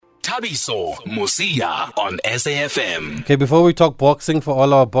Thabiso Mosia on SAFM. Okay, before we talk boxing for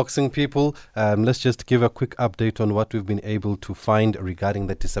all our boxing people, let's just give a quick update on what we've been able to find regarding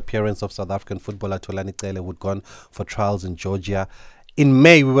the disappearance of South African footballer Thulani Cele, who'd gone for trials in Georgia. In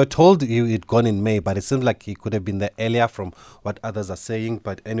May, we were told he'd gone in May, but it seems like he could have been there earlier from what others are saying.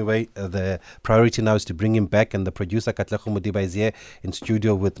 But anyway, the priority now is to bring him back, and the producer, Katlego Modiba, is here in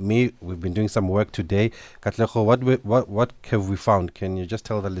studio with me. We've been doing some work today. Katlego, what have we found? Can you just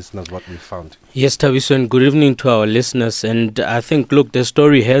tell the listeners what we found? Yes, Thabiso, and good evening to our listeners. And I think, look, the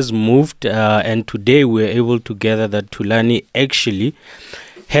story has moved, and today we're able to gather that Thulani actually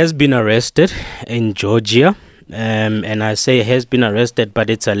has been arrested in Georgia. And I say has been arrested, but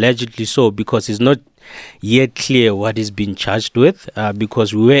it's allegedly so because it's not yet clear what he's been charged with,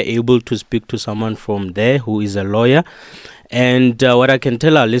 because we were able to speak to someone from there who is a lawyer. And what I can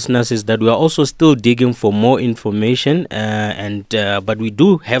tell our listeners is that we are also still digging for more information, but we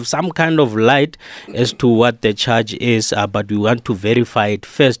do have some kind of light as to what the charge is, but we want to verify it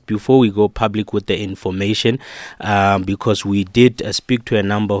first before we go public with the information, because we did speak to a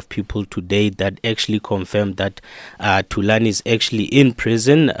number of people today that actually confirmed that Thulani is actually in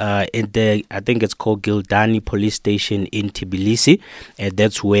prison in the, I think it's called Gildani police station in Tbilisi, and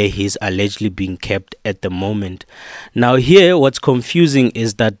that's where he's allegedly being kept at the moment. Now here, what's confusing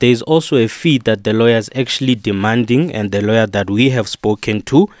is that there's also a fee that the lawyer is actually demanding, and the lawyer that we have spoken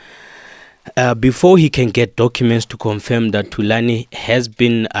to, before he can get documents to confirm that Thulani has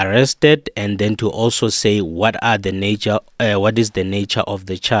been arrested, and then to also say what is the nature of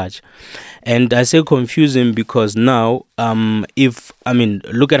the charge. And I say confusing because now,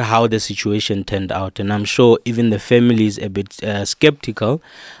 look at how the situation turned out, and I'm sure even the family is a bit skeptical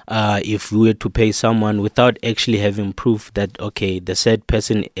if we were to pay someone without actually having proof that, okay, the said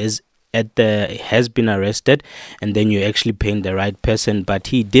person has been arrested, and then you're actually paying the right person. But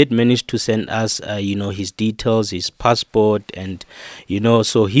he did manage to send us his details, his passport, and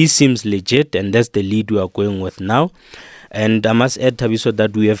so he seems legit, and that's the lead we are going with now. And I must add, Thabiso,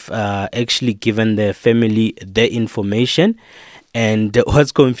 that we have actually given the family the information. And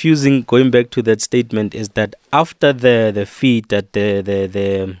what's confusing, going back to that statement, is that after the fee that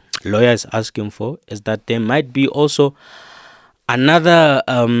the lawyer is asking for, is that there might be also another,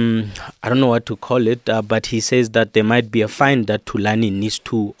 I don't know what to call it, but he says that there might be a fine that Thulani needs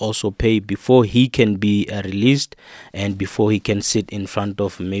to also pay before he can be released, and before he can sit in front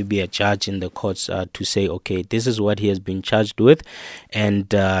of maybe a judge in the courts to say, okay, this is what he has been charged with, and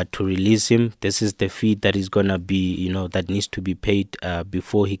to release him, this is the fee that is going to be, that needs to be paid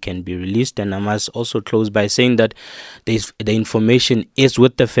before he can be released. And I must also close by saying that the information is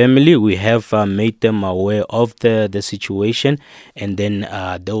with the family. We have made them aware of the situation, and then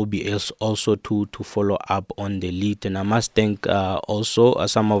there will be also to follow up on the lead. And I must thank also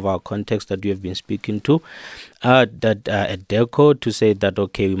some of our contacts that we have been speaking to at DECO to say that,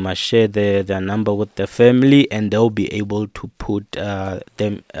 okay, we must share their number with the family, and they'll be able to put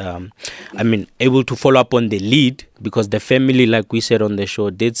able to follow up on the lead, because the family, like we said on the show,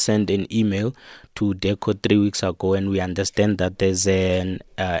 did send an email to DECO 3 weeks ago, and we understand that there's an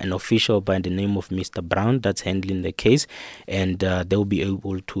official by the name of Mr. Brown that's handling the case, and they'll be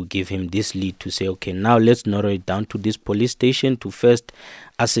able to give him this lead to say, okay, now let's narrow it down to this police station to first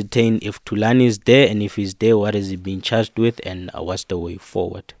ascertain if Thulani is there, and if he's there, what is he being charged with, and what's the way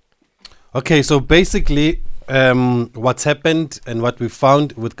forward. Okay, so basically what's happened and what we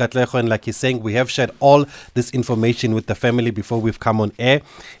found with Katlego, and like he's saying, we have shared all this information with the family before we've come on air,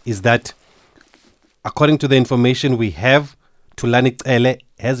 is that according to the information we have, Thulani Cele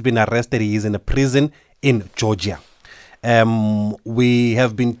has been arrested. He is in a prison in Georgia. We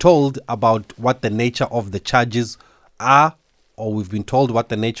have been told about what the nature of the charges are, or we've been told what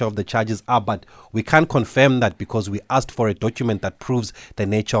the nature of the charges are, but we can't confirm that because we asked for a document that proves the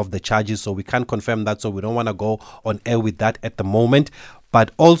nature of the charges, so we can't confirm that, so we don't want to go on air with that at the moment.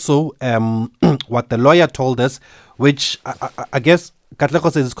 But also, what the lawyer told us, which I guess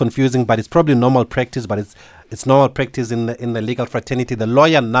Katlego says is confusing, but it's probably normal practice, but it's normal practice in the legal fraternity. The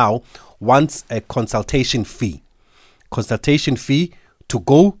lawyer now wants a consultation fee to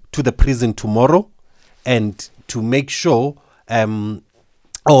go to the prison tomorrow and to make sure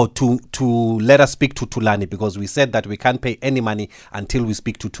to let us speak to Thulani, because we said that we can't pay any money until we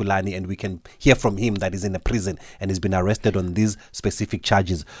speak to Thulani and we can hear from him that he's in a prison and he's been arrested on these specific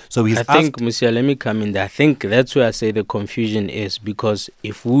charges. So he's think, Monsieur, let me come in there. I think that's where I say the confusion is, because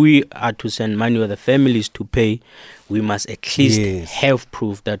if we are to send money or the families to pay, we must at least have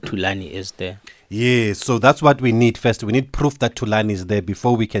proof that Thulani is there. Yeah, so that's what we need first. We need proof that Thulani is there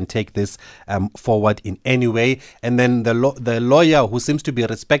before we can take this forward in any way. And then the lawyer, who seems to be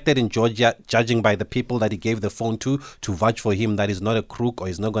respected in Georgia, judging by the people that he gave the phone to vouch for him that he's not a crook or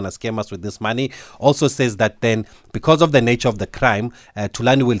he's not going to scam us with this money, also says that then because of the nature of the crime,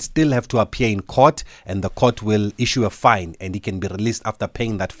 Thulani will still have to appear in court, and the court will issue a fine, and he can be released after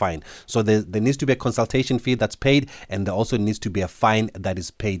paying that fine. So there needs to be a consultation fee that's paid, and there also needs to be a fine that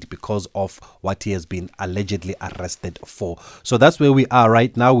is paid because of what he has been allegedly arrested for. So that's where we are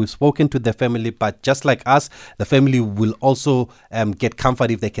right now. We've spoken to the family, but just like us, the family will also get comfort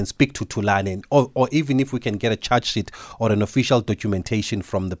if they can speak to Thulani, or even if we can get a charge sheet or an official documentation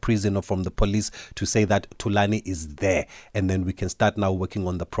from the prison or from the police to say that Thulani is there, and then we can start now working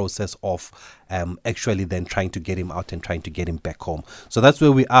on the process of actually then trying to get him out and trying to get him back home. So that's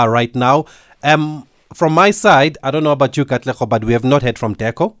where we are right now. From my side, I don't know about you, Katlego, but we have not heard from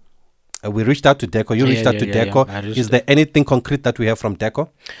DECO. We reached out to DECO. You reached out to DECO. Is there anything concrete that we have from DECO?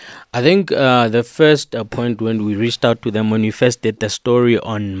 I think the first point when we reached out to them, when we first did the story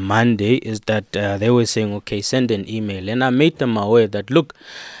on Monday, is that they were saying, okay, send an email. And I made them aware that, look,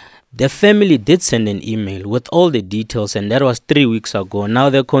 the family did send an email with all the details, and that was 3 weeks ago. Now,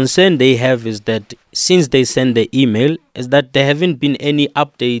 the concern they have is that since they sent the email, is that there haven't been any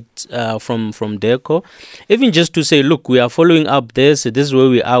updates from DECO. Even just to say, look, we are following up this is where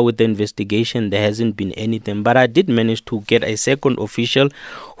we are with the investigation. There hasn't been anything. But I did manage to get a second official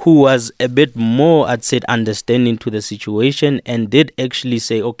who was a bit more, I'd say, understanding to the situation, and did actually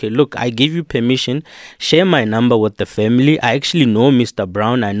say, okay, look, I give you permission, share my number with the family. I actually know Mr.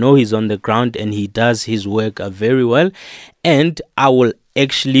 Brown. I know he's on the ground and he does his work very well. And I will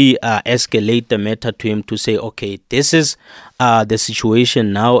actually escalate the matter to him to say, okay, this is the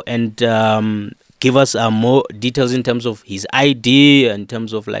situation now, and give us more details in terms of his ID, in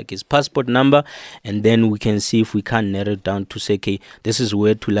terms of like his passport number, and then we can see if we can narrow it down to say, okay, this is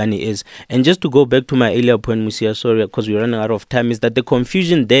where Thulani is. And just to go back to my earlier point, Musia, sorry, because we're running out of time, is that the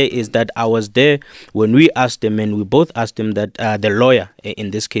confusion there is that I was there when we asked them, and we both asked them that the lawyer,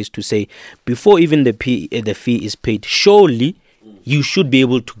 in this case, to say, before even the fee is paid, surely you should be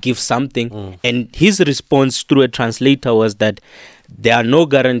able to give something. And his response through a translator was that there are no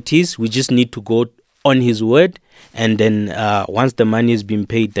guarantees. We just need to go on his word. And then once the money has been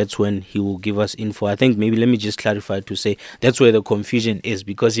paid, that's when he will give us info. I think maybe let me just clarify to say that's where the confusion is.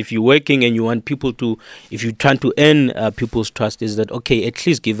 Because if you're working and you want people to, if you're trying to earn people's trust, is that, okay, at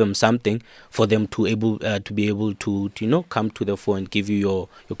least give them something for them to be able to come to the phone and give you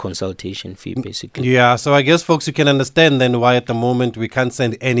your consultation fee, basically. Yeah, so I guess, folks, you can understand then why at the moment we can't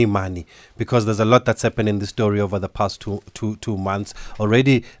send any money, because there's a lot that's happened in this story over the past two months.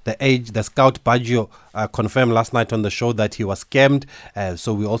 Already the scout Baggio confirmed last night on the show that he was scammed,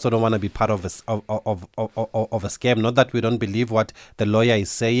 so we also don't want to be part of a scam. Not that we don't believe what the lawyer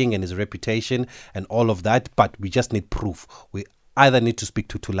is saying and his reputation and all of that, but we just need proof. We either need to speak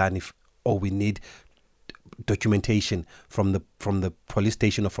to Thulani, or we need documentation from the police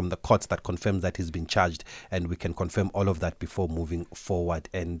station or from the courts that confirms that he's been charged, and we can confirm all of that before moving forward.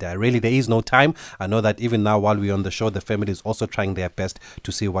 And really, there is no time. I know that even now, while we're on the show, the family is also trying their best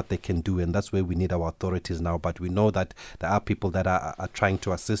to see what they can do, and that's where we need our authorities now. But we know that there are people that are trying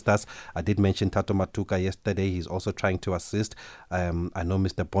to assist us. I did mention Tato Matuka yesterday. He's also trying to assist. I know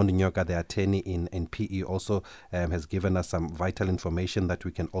Mr. Bondinyoka, the attorney in PE, also has given us some vital information that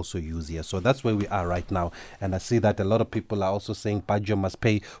we can also use here. So that's where we are right now. And I see that a lot of people are also saying Baggio must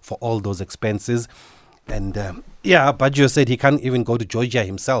pay for all those expenses. And Baggio said he can't even go to Georgia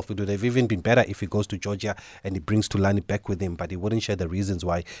himself. It would have even been better if he goes to Georgia and he brings Thulani back with him, but he wouldn't share the reasons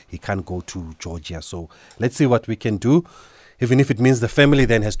why he can't go to Georgia. So let's see what we can do. Even if it means the family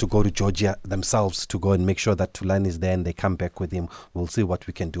then has to go to Georgia themselves to go and make sure that Thulani is there and they come back with him. We'll see what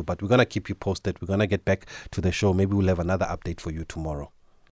we can do. But we're going to keep you posted. We're going to get back to the show. Maybe we'll have another update for you tomorrow.